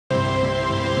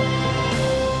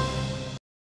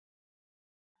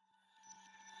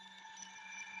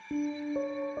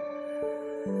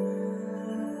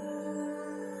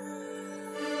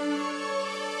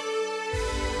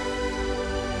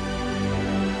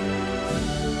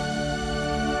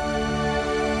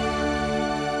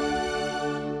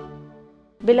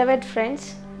Beloved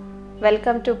friends,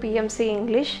 welcome to PMC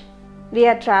English. We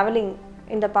are traveling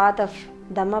in the path of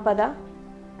Dhammapada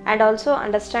and also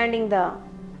understanding the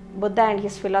Buddha and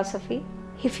his philosophy.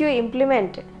 If you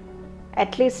implement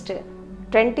at least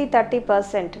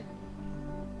 20-30%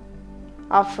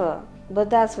 of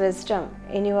Buddha's wisdom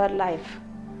in your life,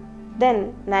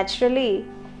 then naturally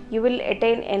you will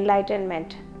attain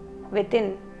enlightenment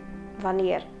within 1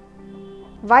 year.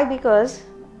 Why? Because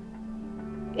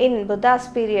in Buddha's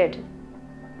period,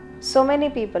 so many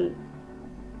people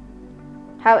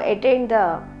have attained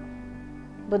the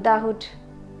Buddhahood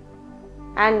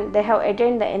and they have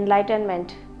attained the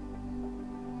enlightenment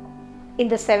in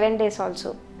the 7 days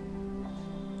also.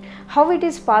 How it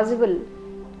is possible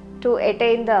to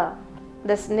attain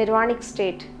this nirvanic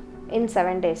state in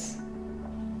 7 days?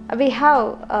 We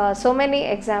have so many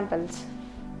examples.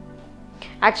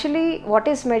 Actually, what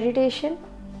is meditation?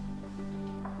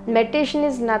 Meditation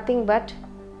is nothing but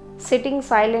sitting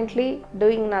silently,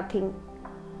 doing nothing.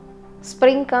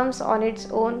 Spring comes on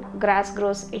its own, grass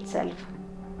grows itself.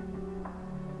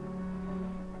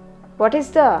 What is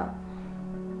the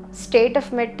state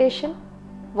of meditation?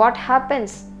 What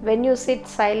happens when you sit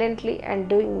silently and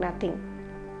doing nothing?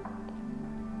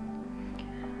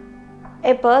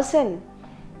 A person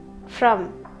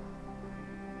from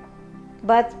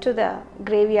birth to the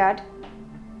graveyard,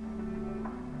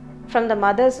 from the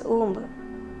mother's womb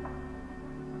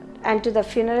and to the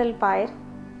funeral pyre,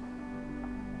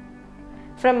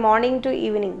 from morning to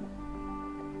evening,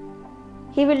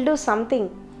 he will do something,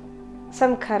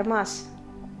 some karmas,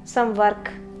 some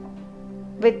work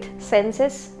with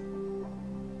senses,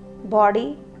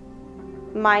 body,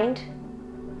 mind,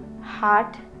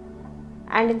 heart,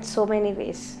 and in so many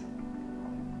ways.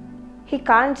 He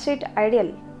can't sit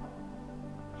idle.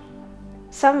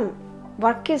 Some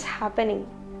work is happening,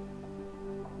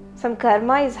 some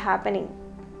karma is happening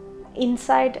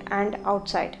inside and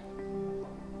outside.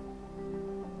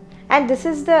 And this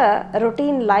is the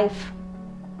routine life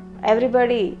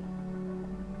everybody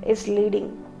is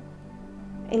leading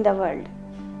in the world.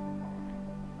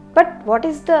 But what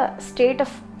is the state of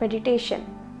meditation?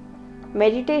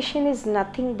 Meditation is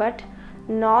nothing but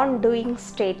non-doing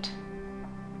state.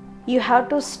 You have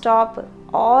to stop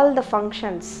all the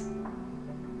functions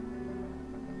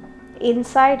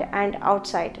inside and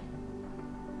outside.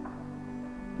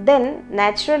 Then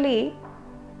naturally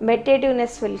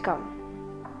meditativeness will come.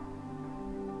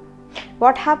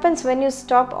 What happens when you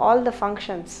stop all the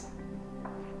functions?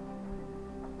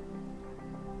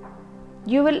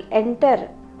 You will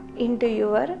enter into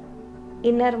your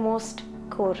innermost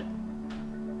core.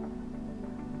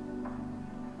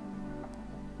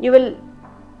 You will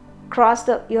cross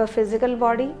your physical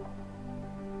body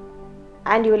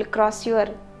and you will cross your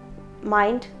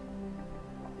mind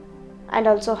and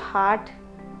also heart,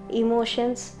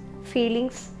 emotions,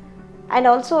 feelings, and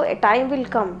also a time will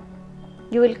come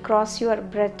you will cross your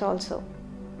breath also.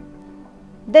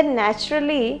 Then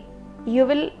naturally you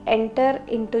will enter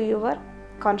into your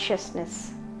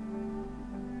consciousness.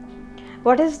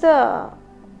 What is the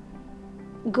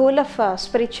goal of a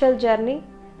spiritual journey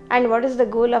and what is the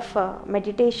goal of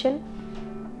meditation?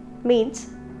 Means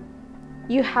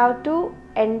you have to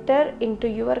enter into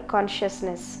your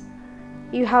consciousness.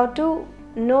 You have to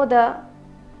know the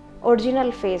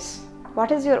original face.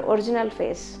 What is your original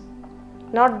face?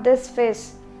 Not this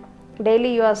face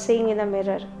daily you are seeing in the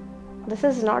mirror. This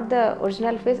is not the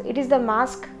original face. It is the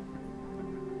mask.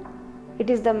 It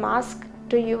is the mask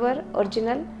to your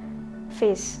original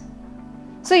face.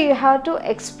 So you have to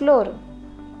explore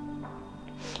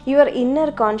your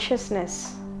inner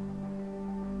consciousness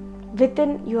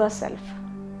within yourself.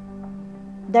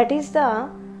 That is the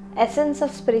essence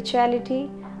of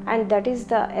spirituality and that is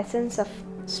the essence of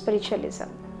spiritualism.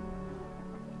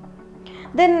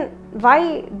 Then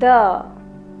why the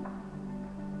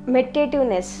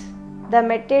meditativeness, the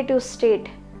meditative state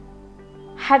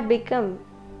had become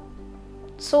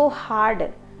so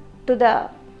hard to the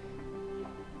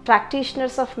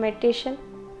practitioners of meditation?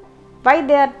 Why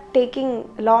they are taking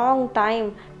long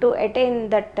time to attain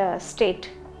that state?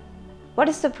 What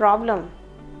is the problem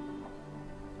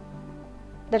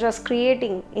that was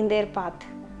creating in their path?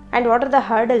 And what are the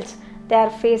hurdles they are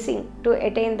facing to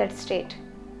attain that state?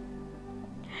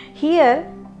 Here,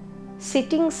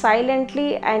 sitting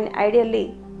silently and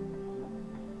ideally,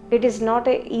 it is not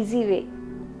an easy way.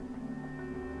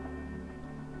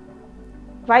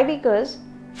 Why? Because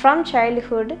from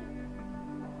childhood,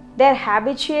 they are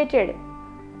habituated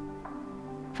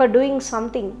for doing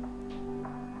something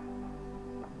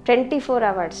 24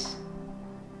 hours.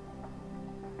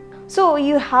 So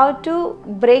you have to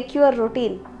break your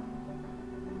routine.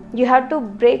 You have to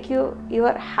break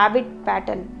your habit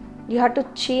pattern. You have to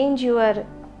change your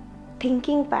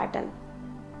thinking pattern.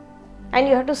 And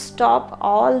you have to stop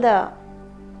all the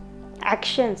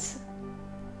actions,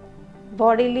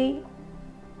 bodily,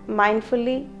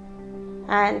 mindfully,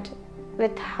 and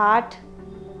with heart,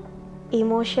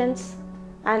 emotions,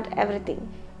 and everything.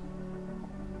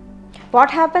 What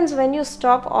happens when you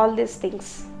stop all these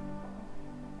things?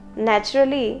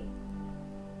 Naturally,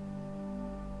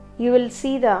 you will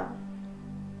see the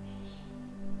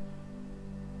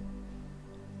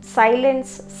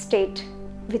silence state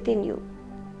within you.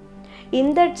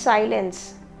 In that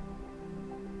silence,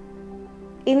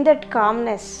 in that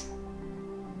calmness,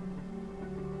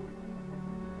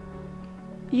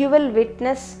 you will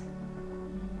witness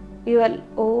your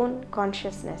own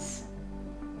consciousness.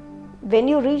 When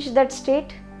you reach that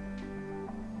state,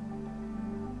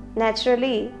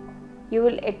 naturally you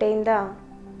will attain the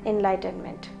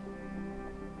enlightenment.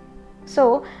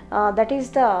 So that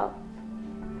is the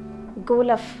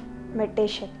goal of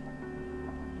meditation.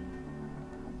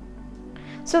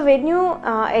 So when you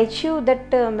achieve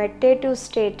that meditative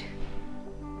state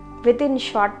within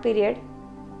short period,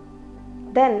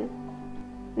 then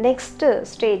next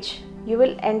stage you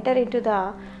will enter into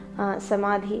the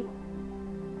samadhi,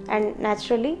 and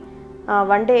naturally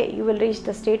one day you will reach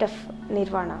the state of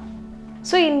nirvana.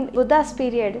 So in Buddha's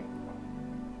period,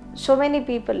 so many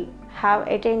people have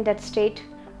attained that state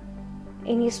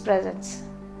in his presence.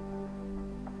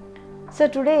 So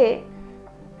today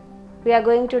we are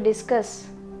going to discuss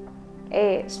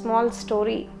a small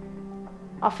story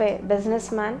of a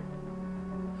businessman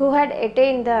who had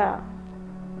attained the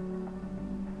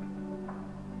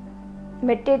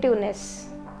meditativeness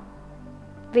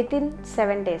within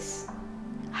 7 days.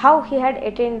 How he had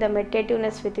attained the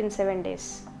meditativeness within 7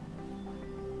 days.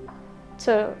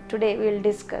 So today we will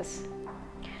discuss.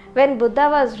 When Buddha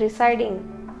was residing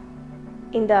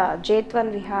in the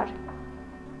Jetwan Vihar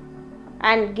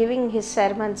and giving his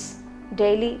sermons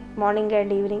daily, morning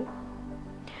and evening,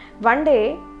 one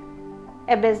day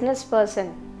a business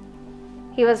person,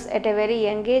 he was at a very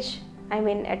young age,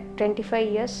 at 25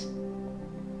 years.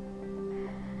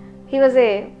 He was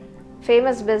a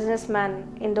famous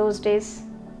businessman in those days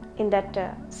in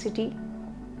that city.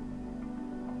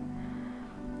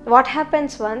 What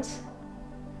happens once,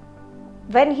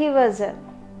 when he was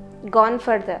gone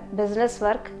for the business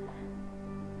work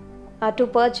to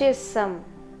purchase some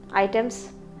items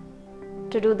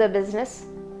to do the business,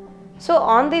 so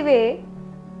on the way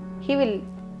he will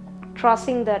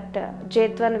crossing that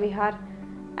Jetwan Vihar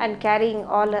and carrying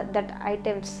all that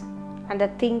items and the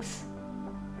things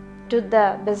to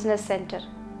the business center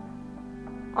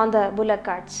on the bullock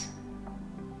carts.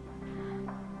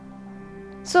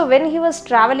 So when he was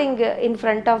traveling in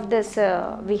front of this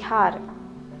Vihar,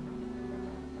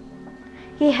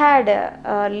 he had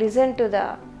listened to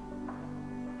the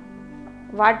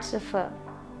words of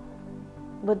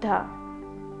Buddha,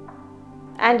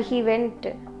 and he went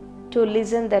to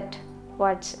listen that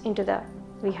words into the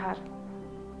Vihar.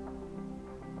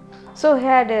 So he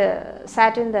had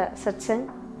sat in the satsang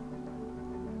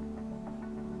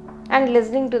and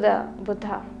listening to the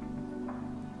Buddha,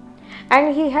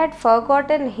 and he had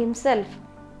forgotten himself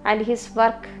and his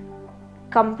work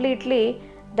completely,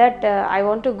 that I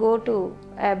want to go to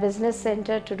a business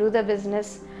center to do the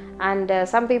business, and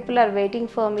some people are waiting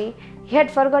for me. He had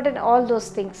forgotten all those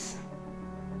things,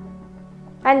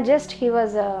 and just he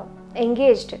was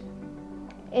engaged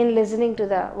in listening to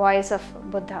the voice of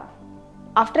Buddha.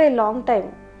 After a long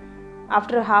time,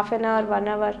 after half an hour, 1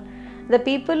 hour, the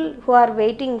people who are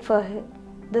waiting for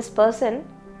this person,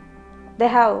 they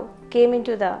have came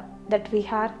into that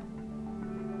Vihar,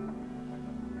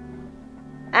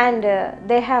 and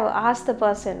they have asked the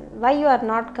person, why you are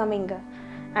not coming,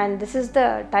 and this is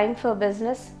the time for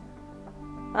business.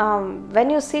 When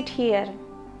you sit here,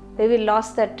 we will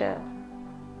lose that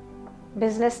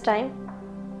business time,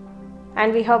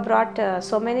 and we have brought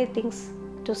so many things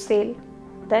to sell,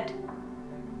 that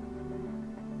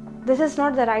this is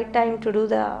not the right time to do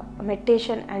the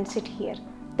meditation and sit here.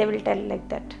 They will tell like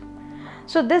that.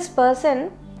 So this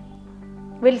person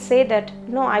will say that,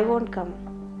 no, I won't come.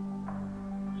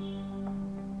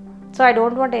 So I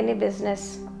don't want any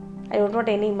business. I don't want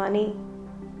any money.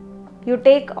 You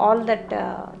take all that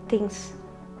things,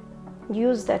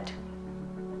 use that,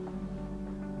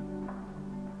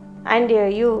 and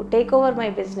you take over my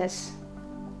business,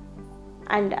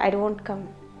 and I won't come.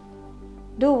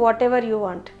 Do whatever you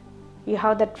want. You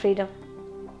have that freedom.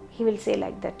 He will say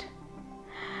like that.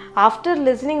 After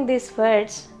listening these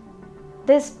words,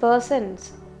 these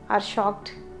persons are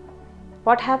shocked.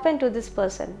 What happened to this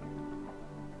person?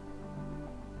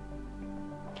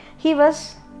 he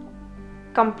was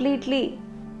completely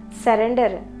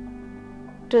surrendered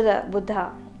to the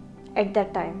Buddha at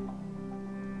that time.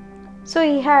 So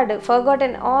he had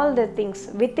forgotten all the things.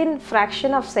 Within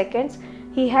fraction of seconds,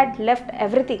 he had left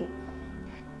everything.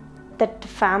 That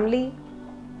family,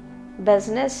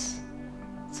 business,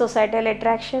 societal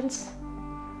attractions,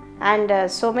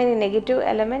 and so many negative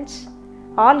elements,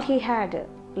 all he had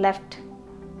left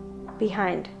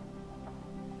behind.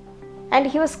 And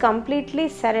he was completely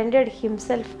surrendered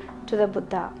himself to the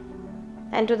Buddha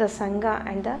and to the Sangha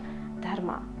and the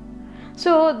Dharma.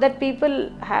 So that people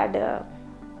had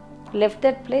left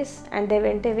that place and they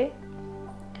went away.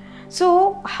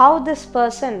 So how this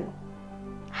person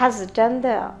has done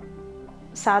the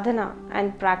sadhana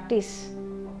and practice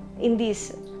in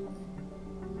these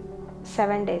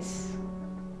 7 days,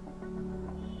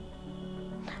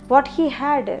 what he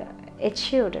had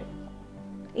achieved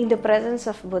in the presence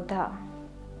of Buddha,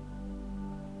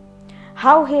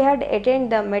 how he had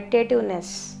attained the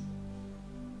meditativeness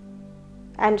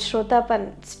and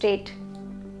Srotapanna state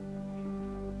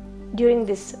during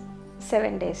these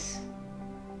 7 days.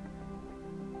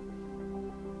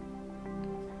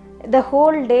 The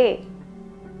whole day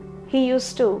he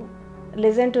used to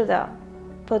listen to the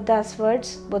Buddha's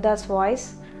words, Buddha's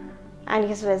voice and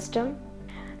his wisdom,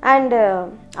 and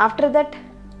after that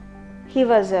he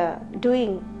was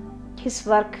doing his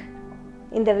work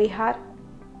in the vihar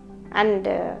and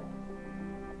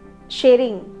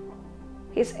sharing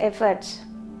his efforts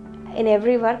in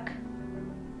every work.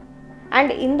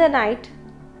 And in the night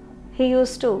he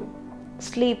used to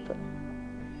sleep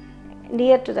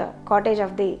near to the cottage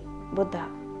of the Buddha.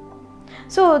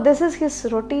 So this is his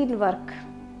routine work.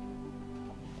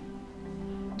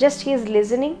 Just he is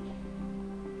listening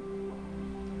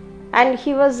and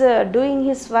he was doing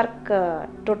his work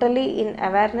totally in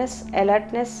awareness,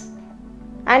 alertness,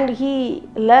 and he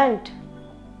learned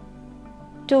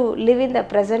to live in the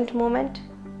present moment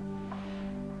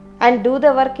and do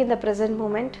the work in the present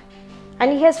moment.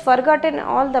 And he has forgotten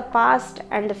all the past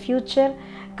and the future.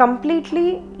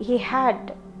 Completely he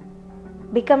had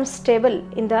become stable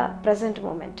in the present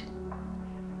moment.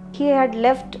 He had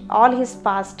left all his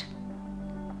past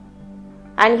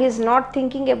and he is not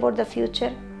thinking about the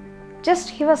future. Just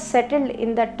he was settled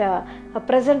in that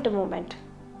present moment.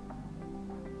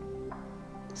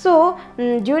 So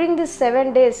during these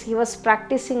 7 days he was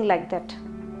practicing like that.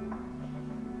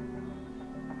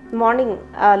 Morning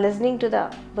listening to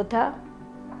the Buddha,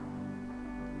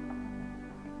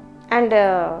 and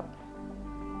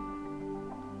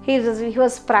he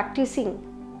was practicing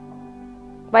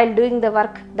while doing the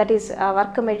work, that is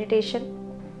work meditation.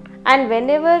 And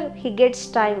whenever he gets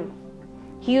time,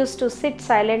 he used to sit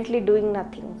silently doing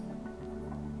nothing.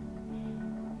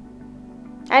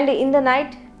 And in the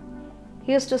night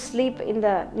he used to sleep in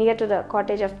the near to the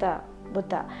cottage of the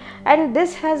Buddha. And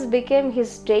this has become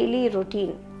his daily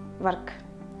routine work.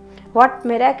 What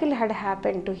miracle had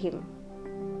happened to him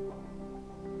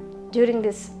during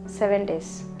these 7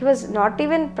 days? He was not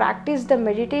even practiced the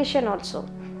meditation also.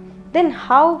 Then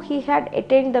how he had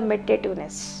attained the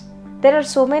meditativeness? There are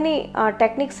so many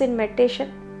techniques in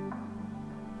meditation.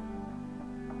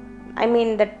 I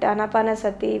mean that Anapanna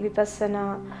Sati,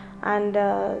 Vipassana,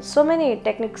 and so many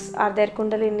techniques are there,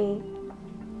 Kundalini,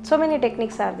 so many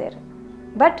techniques are there.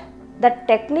 But that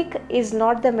technique is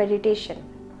not the meditation.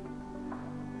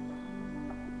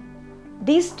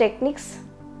 These techniques,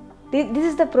 this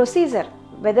is the procedure,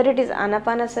 whether it is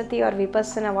Anapanasati or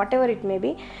Vipassana, whatever it may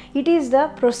be, it is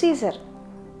the procedure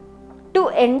to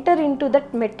enter into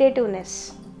that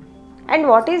meditativeness. And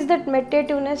what is that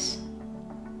meditativeness?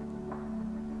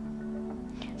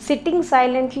 Sitting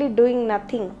silently doing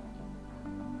nothing.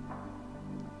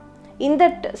 In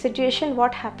that situation,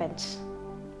 what happens?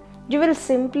 You will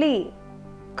simply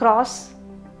cross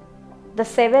the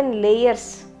 7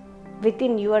 layers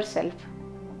within yourself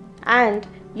and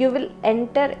you will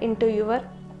enter into your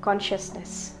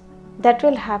consciousness. That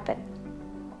will happen.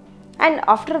 And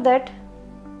after that,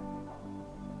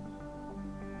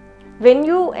 when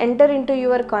you enter into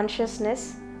your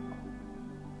consciousness,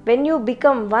 when you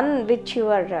become one with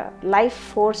your life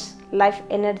force, life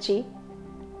energy,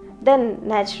 then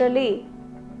naturally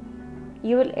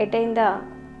you will attain the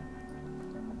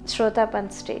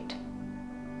Srotapanna state.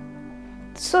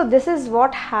 So this is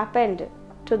what happened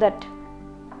to that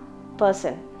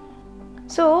person.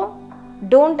 So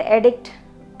don't addict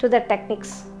to the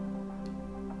techniques.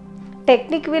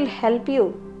 Technique will help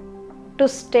you to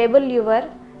stable your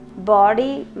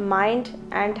body, mind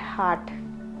and heart.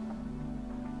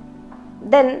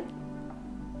 Then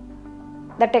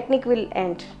the technique will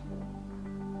end.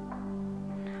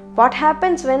 What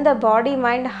happens when the body,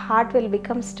 mind, heart will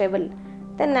become stable?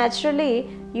 Then naturally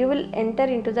you will enter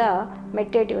into the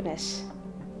meditativeness.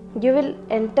 You will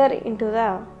enter into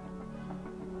the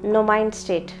no mind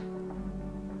state.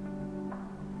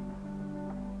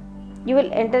 You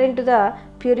will enter into the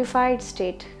purified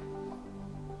state,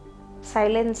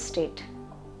 silence state.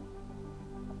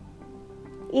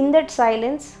 In that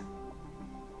silence,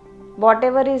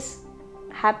 whatever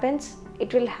happens,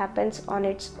 it will happen on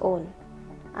its own.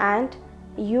 And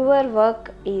your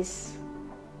work is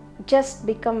just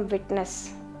become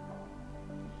witness.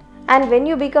 And when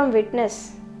you become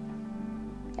witness,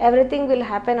 everything will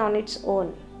happen on its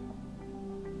own.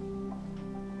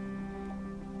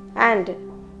 And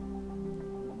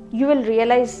you will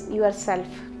realize yourself.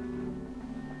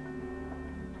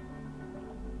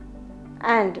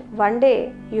 And one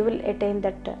day you will attain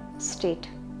that state.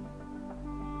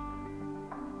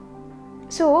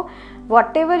 So,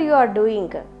 whatever you are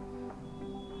doing,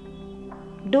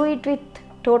 do it with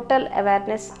total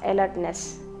awareness,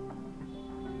 alertness,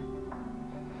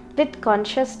 with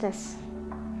consciousness.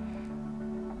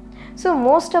 So,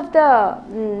 most of the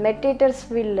meditators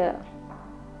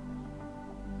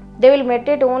they will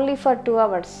meditate only for 2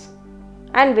 hours,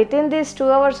 and within these 2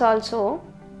 hours also,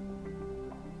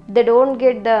 they don't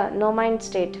get the no mind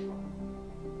state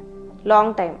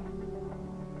long time.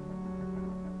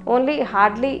 Only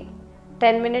hardly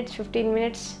 10 minutes, 15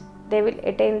 minutes they will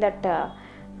attain that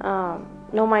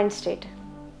no mind state.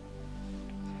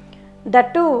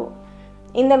 That too,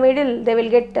 in the middle they will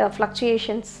get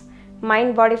fluctuations,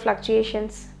 mind body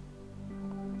fluctuations,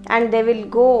 and they will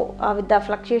go with the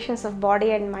fluctuations of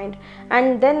body and mind,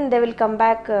 and then they will come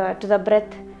back to the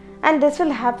breath, and this will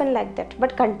happen like that,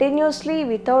 but continuously,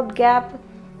 without gap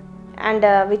and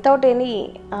without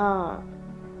any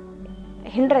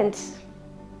hindrance.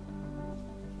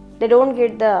 They don't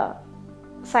get the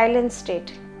silent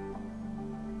state.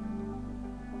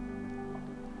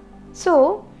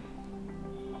 So,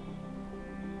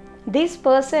 this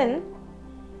person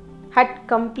had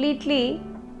completely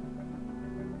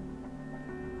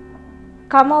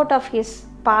come out of his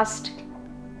past,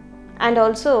 and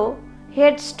also he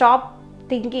had stopped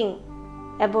thinking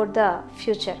about the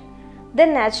future.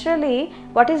 Then naturally,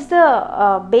 what is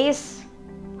the base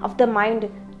of the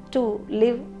mind to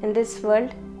live in this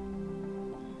world?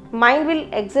 Mind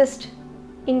will exist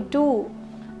in 2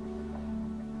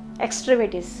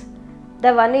 extremities.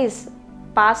 The one is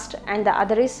past and the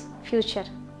other is future.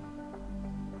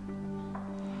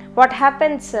 What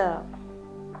happens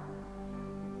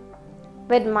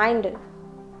when mind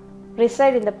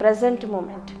resides in the present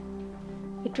moment?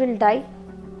 It will die.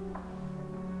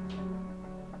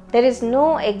 There is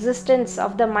no existence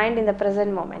of the mind in the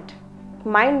present moment.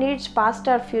 Mind needs past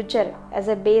or future as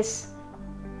a base.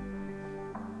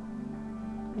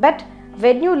 But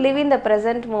when you live in the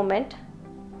present moment,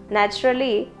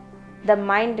 naturally the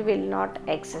mind will not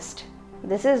exist.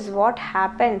 This is what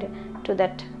happened to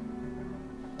that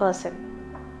person.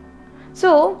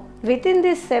 So, within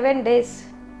these 7 days,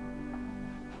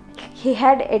 he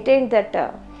had attained that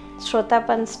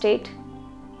Srotapanna state,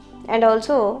 and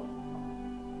also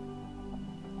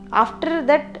after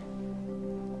that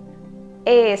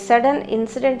a sudden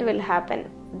incident will happen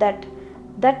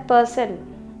that person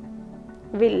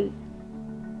will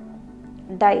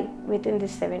die within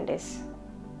these 7 days.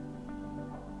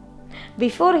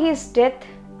 Before his death,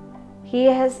 he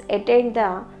has attained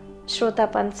the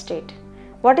Srotapanna state.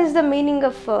 What is the meaning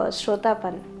of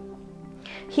Srotapanna?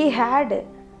 He had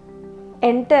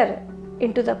entered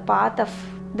into the path of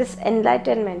this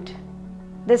enlightenment,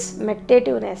 this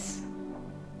meditativeness,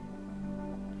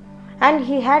 and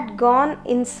he had gone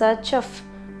in search of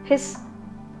his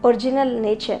original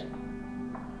nature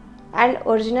and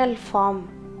original form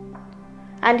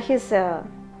and his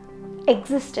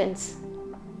existence.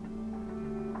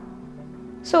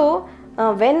 So,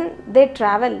 when they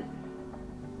travel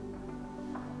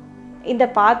in the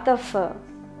path of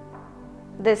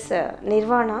this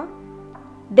nirvana,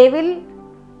 they will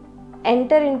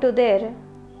enter into their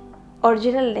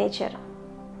original nature.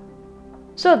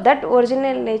 So, that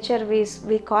original nature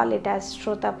we call it as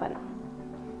Srotapanna.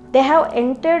 They have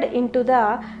entered into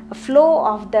the flow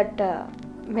of that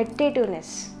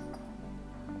meditativeness.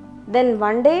 Then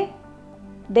one day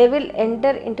they will enter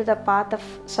into the path of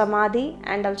samadhi,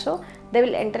 and also they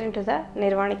will enter into the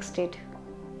nirvanic state.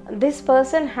 This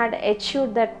person had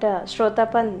achieved that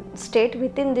Srotapanna state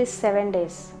within these 7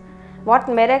 days. What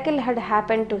miracle had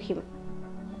happened to him?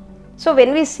 So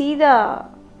when we see the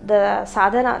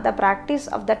sadhana, the practice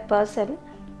of that person,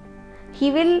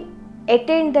 he will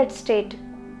attain that state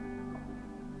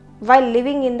while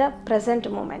living in the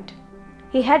present moment.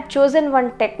 he had chosen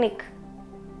one technique,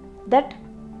 that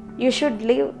you should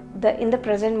live in the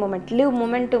present moment, live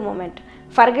moment to moment,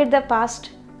 forget the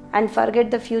past and forget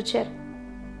the future.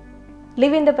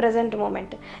 Live in the present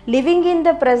moment. Living in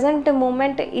the present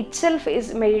moment itself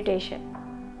is meditation.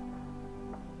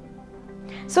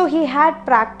 So he had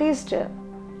practiced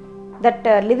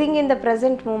that living in the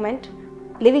present moment,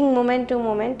 living moment to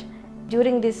moment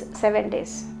during these 7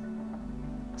 days.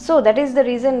 So that is the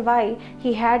reason why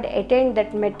he had attained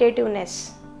that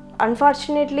meditativeness.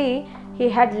 Unfortunately, he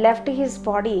had left his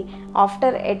body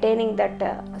after attaining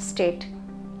that state.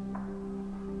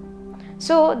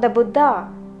 So the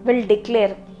Buddha will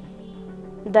declare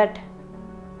that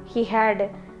he had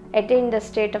attained the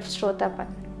state of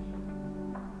Srotapanna.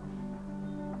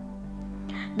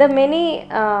 The many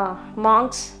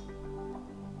monks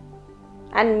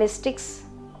and mystics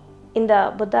in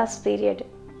the Buddha's period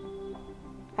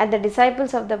and the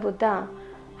disciples of the Buddha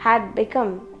had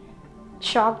become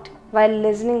shocked while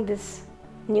listening this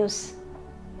news.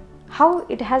 How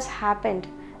it has happened?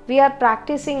 We are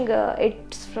practicing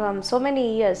it from so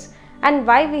many years, and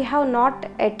why we have not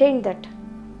attained that?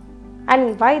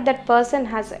 And why that person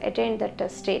has attained that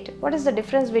state? What is the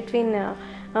difference between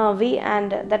we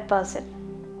and that person?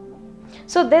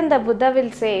 So then the Buddha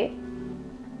will say,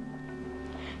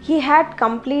 he had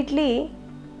completely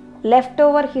left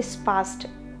over his past.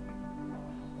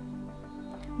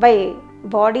 By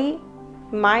body,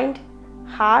 mind,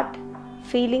 heart,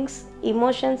 feelings,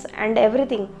 emotions and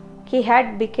everything, he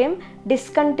had become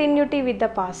discontinuity with the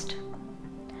past.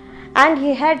 And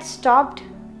he had stopped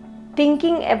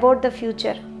thinking about the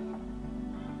future.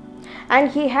 And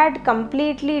he had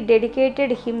completely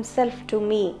dedicated himself to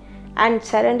me and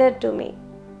surrendered to me.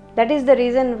 That is the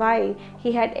reason why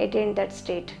he had attained that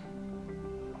state.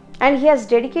 And he has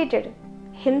dedicated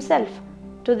himself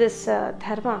to this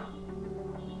dharma,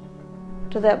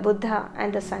 to the Buddha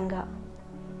and the Sangha.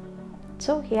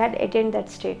 So he had attained that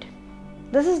state.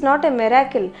 This is not a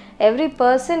miracle. Every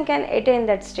person can attain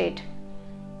that state.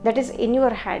 That is in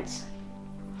your hands.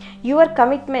 Your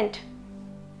commitment,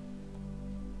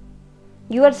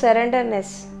 your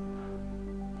surrenderness,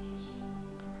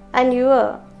 and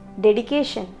your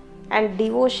dedication and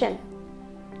devotion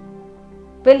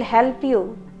will help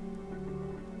you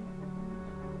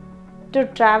to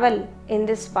travel in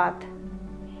this path.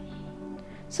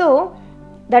 So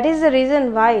that is the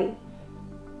reason why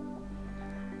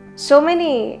so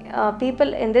many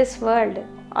people in this world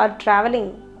are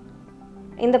traveling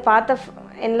in the path of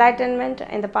enlightenment,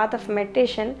 in the path of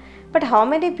meditation. But how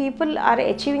many people are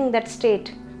achieving that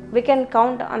state? We can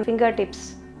count on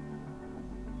fingertips.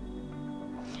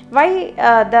 Why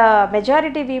the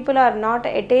majority people are not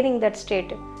attaining that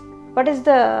state? What is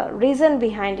the reason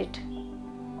behind it?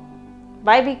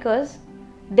 Why? Because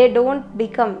they don't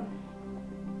become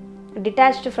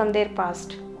detached from their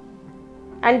past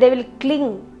and they will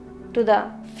cling to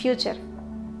the future.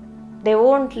 They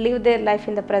won't live their life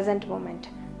in the present moment.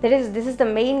 This is the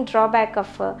main drawback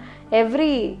of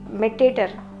every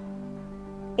meditator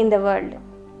in the world.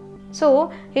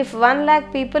 So, if 1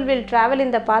 lakh people will travel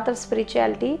in the path of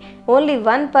spirituality, only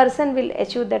one person will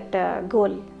achieve that goal.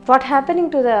 What happening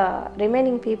to the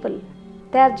remaining people?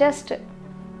 They are just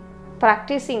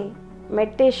practicing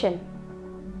meditation.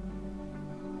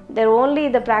 They are only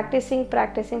the practicing,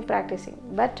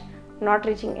 but not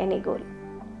reaching any goal.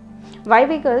 Why?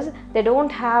 Because they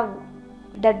don't have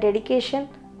that dedication,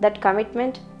 that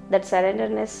commitment, that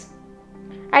surrenderness,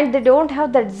 and they don't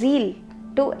have that zeal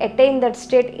to attain that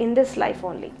state in this life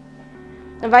only.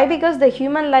 Why? Because the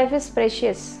human life is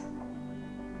precious.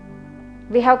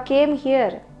 We have came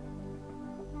here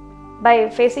by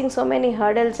facing so many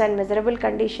hurdles and miserable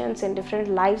conditions in different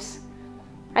lives,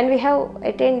 and we have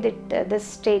attained this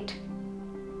state.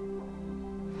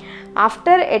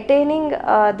 After attaining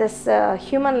this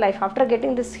human life, after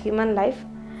getting this human life,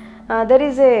 there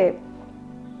is a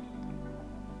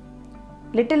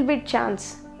little bit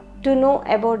chance to know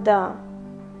about the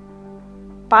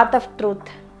path of truth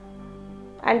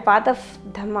and path of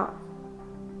Dhamma.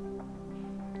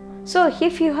 So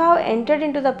if you have entered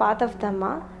into the path of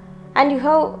Dhamma and you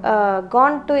have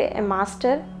gone to a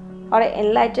master or an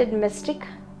enlightened mystic,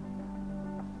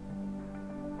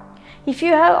 if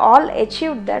you have all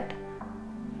achieved that,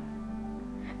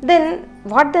 then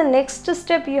what the next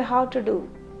step you have to do?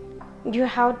 You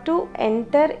have to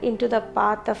enter into the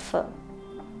path of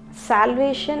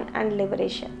salvation and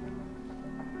liberation.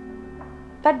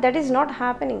 But that is not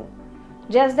happening.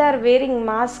 Just they are wearing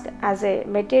mask as a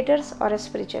meditators or a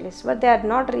spiritualist, but they are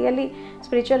not really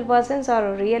spiritual persons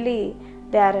or really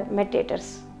they are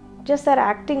meditators. Just they are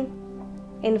acting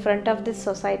in front of this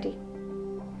society.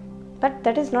 But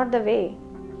that is not the way.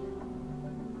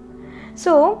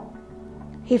 So,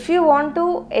 if you want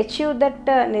to achieve that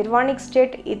nirvanic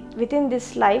state within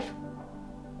this life,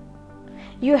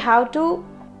 you have to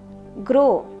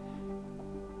grow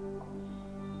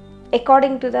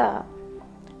according to the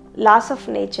laws of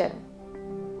nature,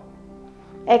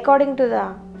 according to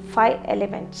the 5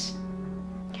 elements.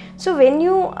 So when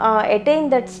you attain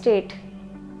that state,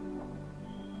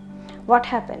 what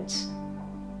happens?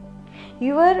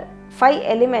 Your 5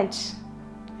 elements,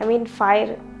 I mean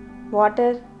fire,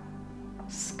 water,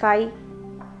 sky,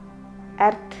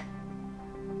 earth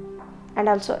and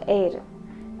also air.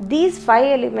 These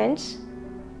 5 elements,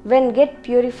 when get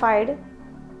purified,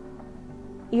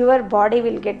 your body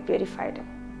will get purified.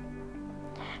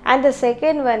 And the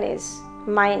second one is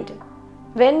mind.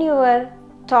 When your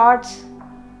thoughts,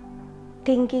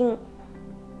 thinking,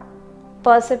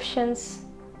 perceptions,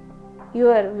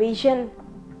 your vision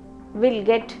will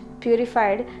get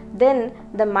purified, then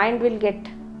the mind will get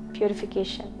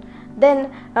purification.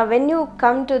 Then when you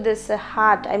come to this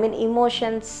heart, I mean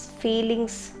emotions,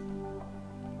 feelings,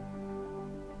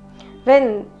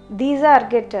 when these are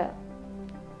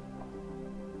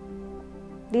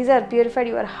purified,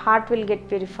 your heart will get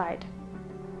purified.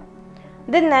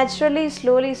 Then naturally,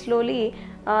 slowly,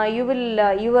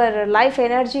 your life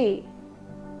energy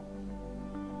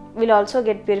will also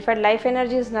get purified. Life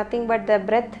energy is nothing but the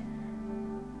breath.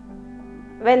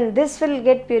 When this will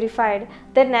get purified,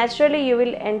 then naturally you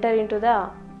will enter into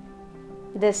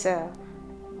this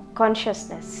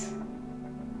consciousness.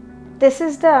 This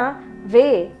is the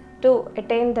way to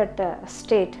attain that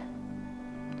state.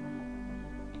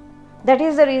 That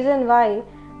is the reason why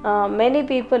many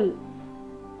people,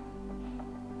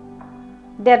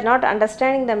 they are not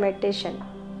understanding the meditation.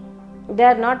 They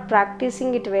are not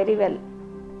practicing it very well.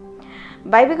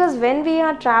 Why? Because when we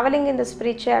are traveling in the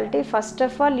spirituality, first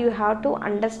of all, you have to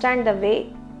understand the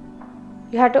way.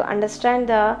 You have to understand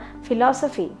the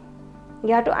philosophy.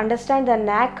 You have to understand the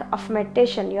knack of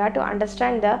meditation. You have to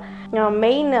understand the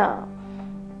main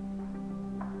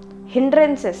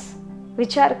hindrances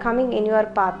which are coming in your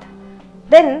path.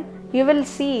 Then you will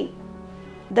see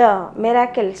the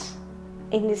miracles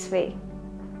in this way.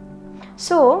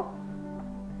 So,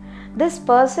 this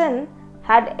person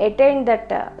had attained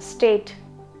that state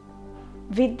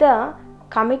with the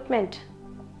commitment,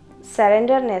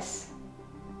 surrenderness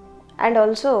and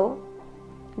also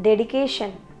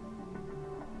dedication,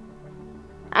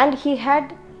 and he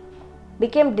had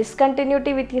become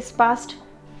discontinuity with his past,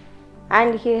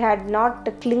 and he had not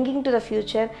clinging to the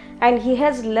future, and he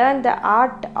has learned the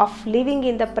art of living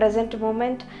in the present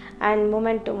moment and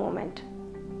moment to moment.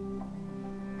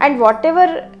 And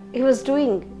whatever he was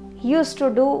doing, he used to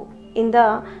do in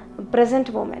the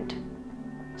present moment.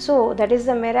 So that is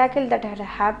the miracle that had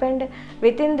happened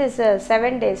within this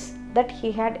 7 days, that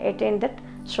he had attained that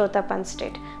Srotapanna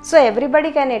state. So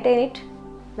everybody can attain it.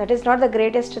 That is not the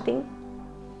greatest thing.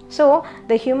 So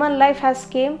the human life has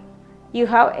came. You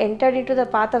have entered into the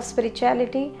path of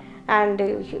spirituality, and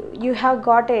you have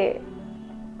got a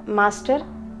master,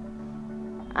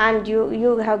 and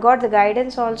you have got the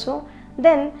guidance also.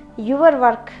 Then your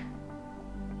work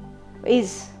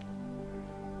is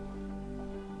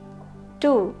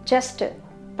to just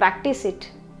practice it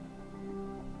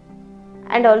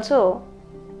and also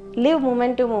live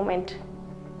moment to moment,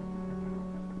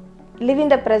 live in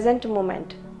the present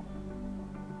moment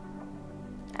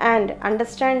and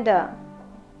understand the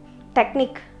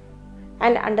technique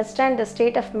and understand the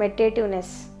state of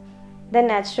meditativeness. Then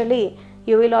naturally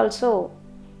you will also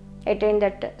attain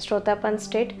that Srotapanna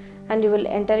state and you will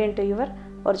enter into your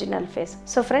original phase.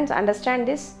 So friends, understand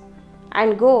this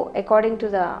and go according to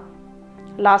the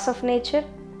laws of nature,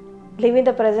 live in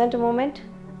the present moment,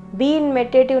 be in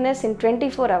meditativeness in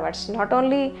 24 hours, not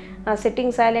only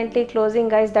sitting silently,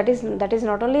 closing eyes. That is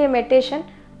not only a meditation,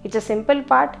 it's a simple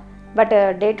part, but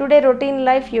day-to-day routine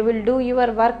life you will do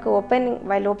your work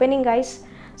while opening eyes.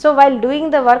 So while doing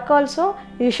the work also,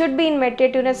 you should be in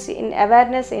meditativeness, in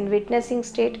awareness, in witnessing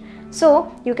state.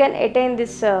 So you can attain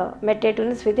this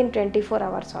meditativeness within 24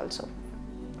 hours also.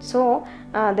 So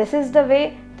this is the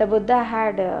way the Buddha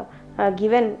had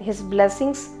given his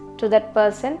blessings to that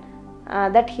person,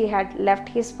 that he had left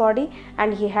his body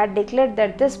and he had declared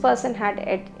that this person had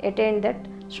attained that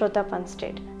Srotapanna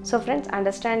state. So friends,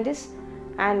 understand this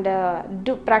and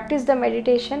do practice the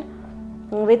meditation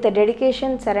with the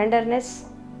dedication, surrenderness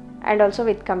and also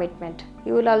with commitment.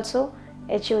 You will also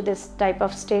achieve this type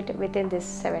of state within these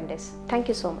 7 days. Thank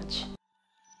you so much.